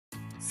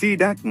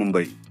CDAC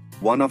Mumbai,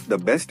 one of the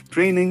best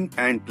training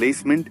and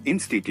placement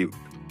institute.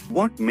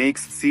 What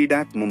makes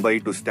CDAC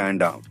Mumbai to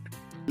stand out?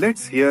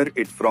 Let's hear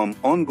it from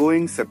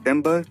ongoing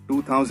September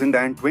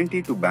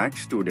 2022 batch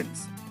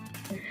students.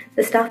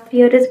 The staff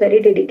here is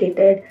very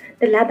dedicated.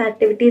 The lab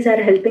activities are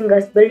helping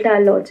us build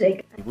our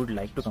logic. We would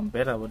like to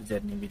compare our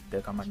journey with the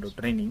commando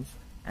trainings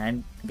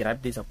and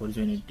grab this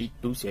opportunity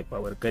to shape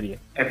our career.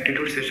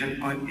 Aptitude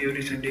session on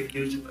every Sunday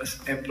gives us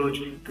approach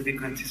to be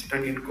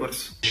consistent in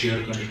course.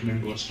 Sheer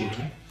commitment to our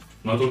student,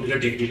 not only the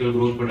technical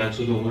growth but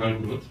also the overall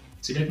growth.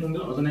 CDAC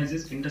Mumbai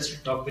organizes industry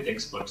talk with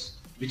experts,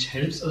 which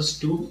helps us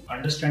to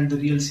understand the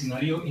real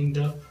scenario in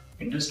the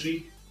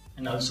industry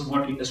and also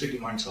what industry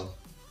demands of.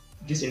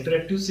 These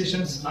interactive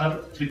sessions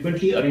are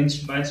frequently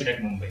arranged by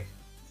CDAC Mumbai.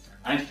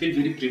 I feel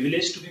very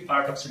privileged to be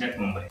part of CDAC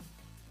Mumbai.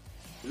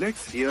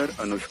 Let's hear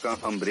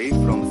Anushka Ambre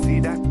from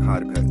CDAC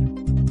Kharghar.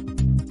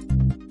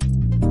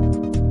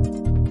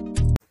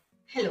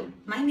 Hello,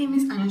 my name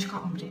is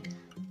Anushka Ambre.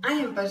 I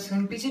am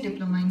pursuing PG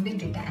Diploma in Big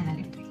Data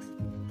Analytics.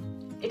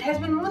 It has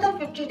been more than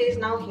 50 days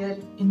now here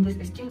in this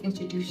esteemed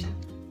institution,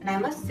 and I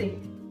must say,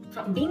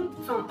 being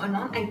from a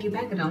non-IT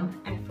background,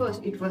 at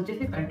first it was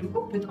difficult to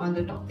cope with all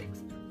the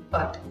topics.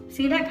 But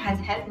CDAC has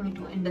helped me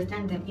to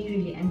understand them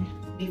easily and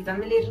be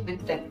familiar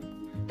with them.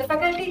 The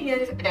faculty here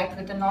is adept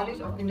with the knowledge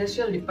of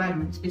industrial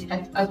requirements, which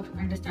helps us to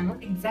understand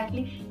what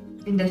exactly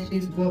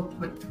industries work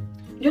with.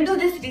 Due to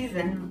this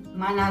reason,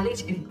 my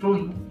knowledge is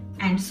growing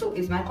and so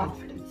is my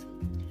confidence.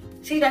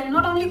 CDAC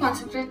not only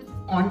concentrates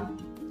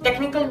on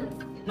technical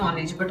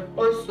knowledge but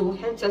also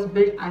helps us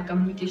build our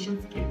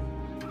communication skills.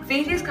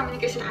 Various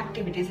communication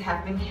activities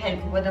have been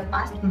held over the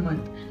past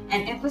month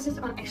and emphasis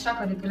on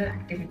extracurricular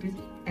activities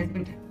has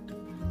been held.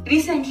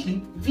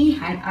 Recently, we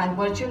had our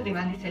virtual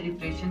Diwali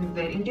celebration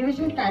where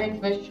individual talents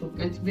were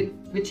showcased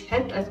which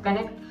helped us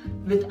connect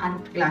with our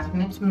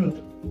classmates more.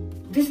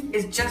 This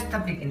is just the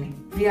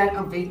beginning. We are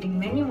awaiting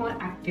many more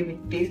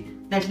activities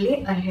that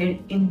lay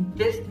ahead in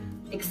this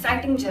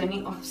exciting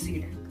journey of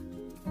CDAC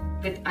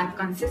with our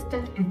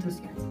consistent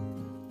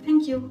enthusiasm.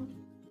 Thank you.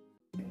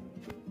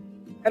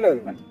 Hello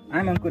everyone, I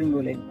am Ankur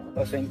Ingole,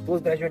 pursuing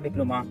postgraduate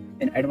diploma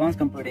in advanced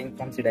computing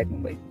from CDAC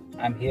Mumbai.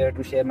 I am here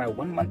to share my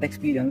 1 month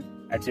experience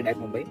at CDAC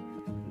Mumbai.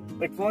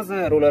 It was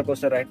a roller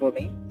coaster ride for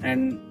me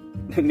and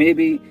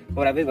maybe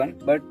for everyone,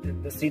 but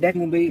the CDAC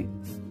Mumbai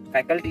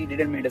faculty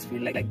didn't make us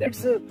feel like that.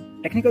 It's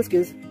technical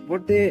skills.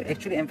 What they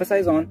actually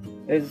emphasize on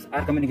is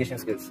our communication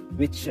skills,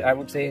 which I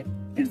would say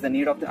is the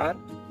need of the hour,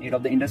 need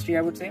of the industry,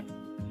 I would say.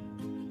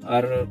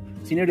 Our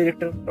senior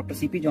director, Dr.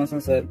 C.P. Johnson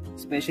sir,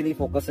 specially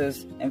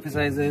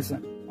emphasizes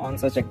on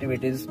such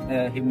activities.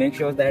 He makes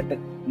sure that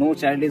no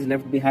child is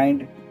left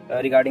behind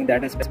regarding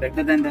that aspect.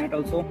 Other than that,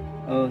 also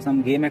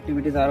some game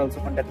activities are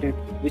also conducted,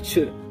 which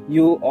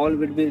you all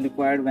will be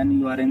required when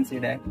you are in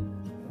CDAC,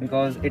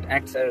 because it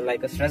acts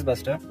like a stress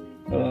buster,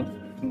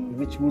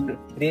 which would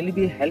really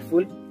be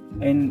helpful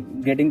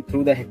in getting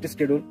through the hectic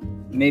schedule.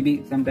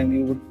 Maybe sometime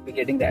you would be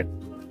getting that.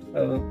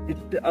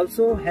 It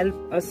also helps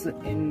us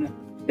in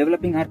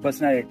developing our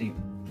personality,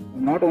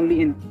 not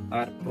only in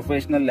our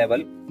professional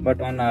level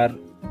but on our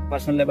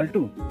personal level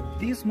too.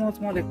 These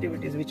small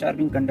activities which are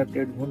being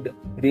conducted would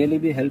really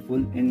be helpful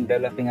in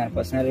developing our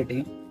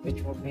personality,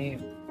 which would be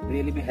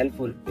really be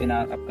helpful in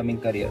our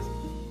upcoming careers.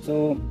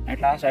 So at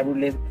last I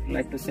would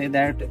like to say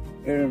that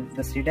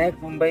the CDAC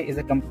Mumbai is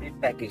a complete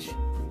package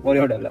for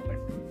your development.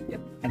 Yeah,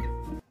 thank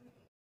you.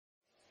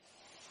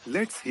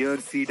 Let's hear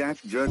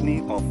CDAC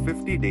journey of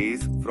 50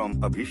 days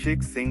from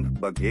Abhishek Singh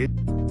Baghet.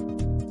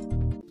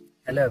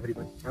 Hello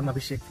everyone, I am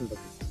Abhishek Singh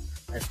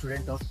Baghet, a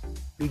student of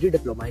PG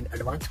Diploma in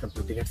Advanced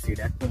Computing at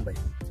CDAC Mumbai.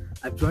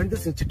 I joined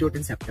this institute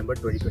in September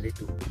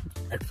 2022.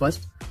 At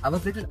first, I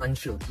was a little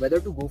unsure whether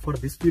to go for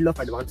this field of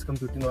advanced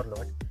computing or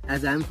not,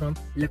 as I am from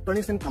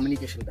electronics and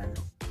communication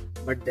background.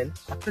 But then,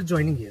 after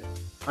joining here,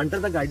 under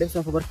the guidance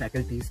of our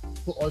faculties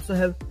who also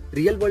have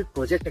real-world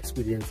project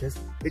experiences,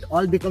 it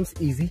all becomes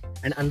easy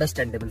and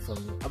understandable for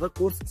me. Our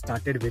course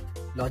started with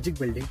logic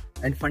building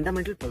and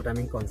fundamental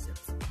programming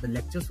concepts. The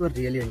lectures were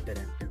really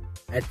interactive.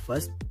 At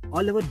first,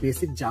 all our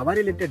basic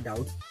Java-related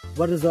doubts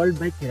were resolved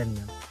by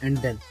Kiranya, and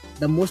then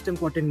the most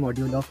important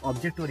module of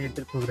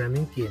object-oriented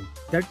programming came.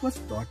 That was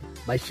taught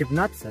by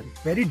Shivnath sir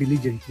very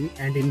diligently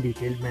and in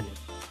detailed manner.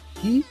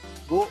 He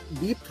go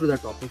deep through the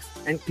topics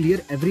and clear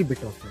every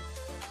bit of it.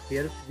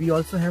 Here we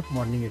also have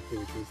morning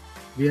activities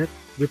where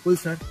Vipul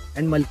sir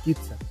and Malkeet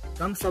sir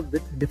comes up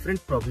with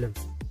different problems.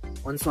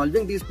 On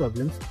solving these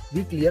problems,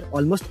 we clear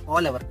almost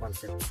all our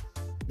concepts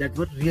that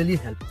were really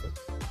helpful.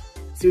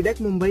 CDAC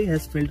Mumbai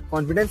has felt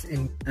confidence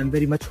in. I am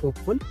very much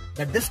hopeful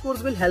that this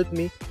course will help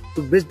me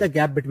to bridge the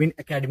gap between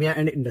academia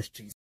and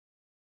industries.